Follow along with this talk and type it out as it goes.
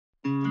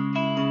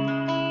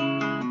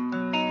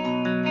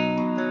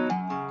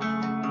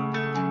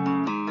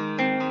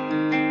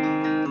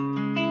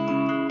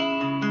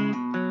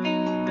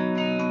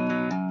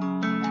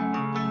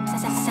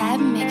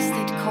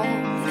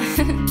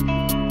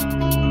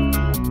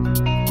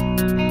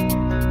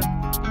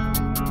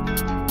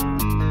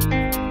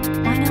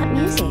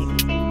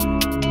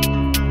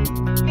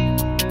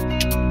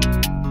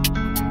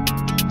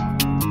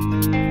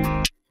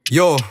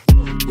Yo,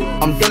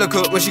 I'm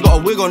delicate when she got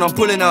a wig on, I'm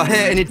pulling her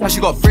hair anytime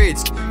she got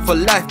braids. For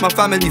life, my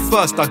family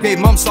first, I gave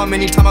mum some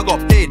anytime I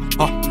got paid.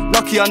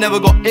 Lucky I never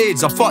got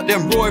AIDS, I fucked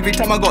them raw every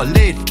time I got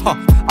laid.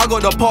 I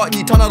got the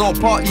party, ton I don't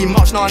party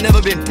much, now I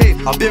never been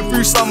paid. I've been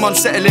through some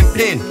unsettling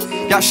pain,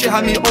 that shit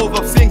had me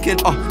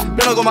overthinking.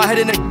 Then I got my head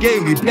in the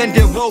game, we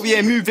blending well, we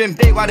ain't moving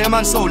bait. Why them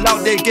man so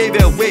loud, they gave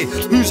it away.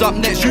 Who's up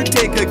next, you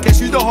take a guess,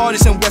 who's the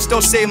hardest in West,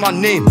 they'll say my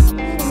name.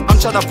 I'm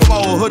trying to put my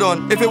old hood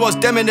on. If it was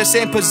them in the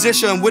same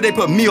position, would they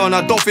put me on?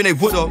 I don't think they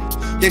would've.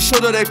 They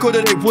shoulda, they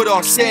coulda, they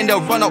would've. Saying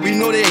they'll run up, we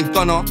know they ain't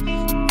gonna.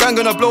 Gang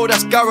gonna blow,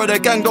 that's Gara, the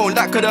gang don't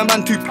lack of the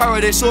man too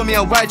para. They saw me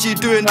and YG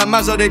doing that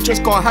mazza, they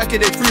just can't hack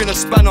it, they threw in a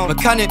spanner.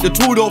 Mechanic, the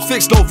tool don't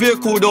fix no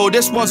vehicle though,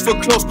 this one's for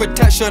close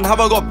protection. Have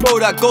I got pro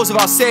that goes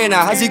without saying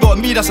that? Has he got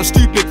me? That's a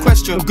stupid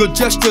question. Good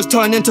gestures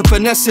turn into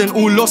finessing,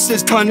 all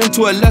losses turn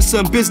into a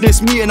lesson.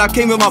 Business meeting, I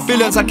came with my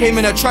villains, I came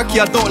in a trackie,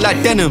 I don't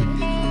like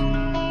denim.